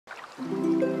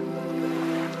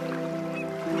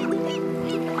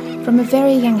From a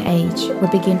very young age, we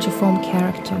begin to form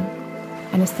character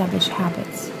and establish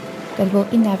habits that will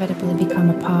inevitably become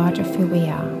a part of who we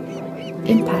are,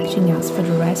 impacting us for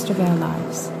the rest of our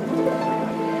lives.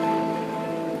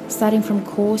 Starting from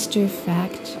cause to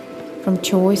effect, from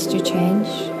choice to change,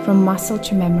 from muscle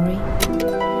to memory,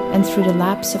 and through the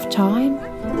lapse of time,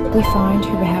 we find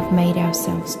who we have made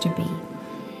ourselves to be.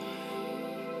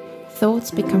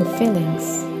 Thoughts become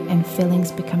feelings, and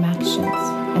feelings become actions,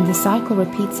 and the cycle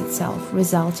repeats itself,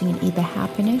 resulting in either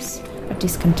happiness or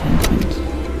discontentment.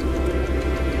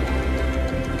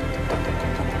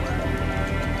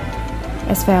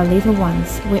 As for our little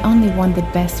ones, we only want the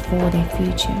best for their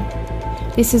future.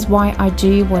 This is why I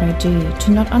do what I do,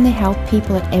 to not only help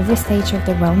people at every stage of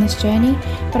their wellness journey,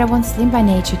 but I want Slim by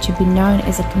Nature to be known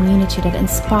as a community that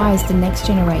inspires the next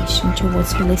generation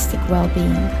towards holistic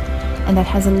well-being, and that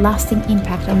has a lasting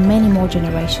impact on many more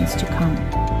generations to come.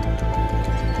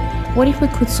 What if we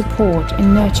could support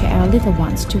and nurture our little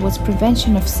ones towards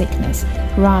prevention of sickness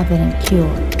rather than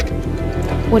cure?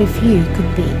 What if you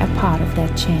could be a part of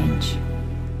that change?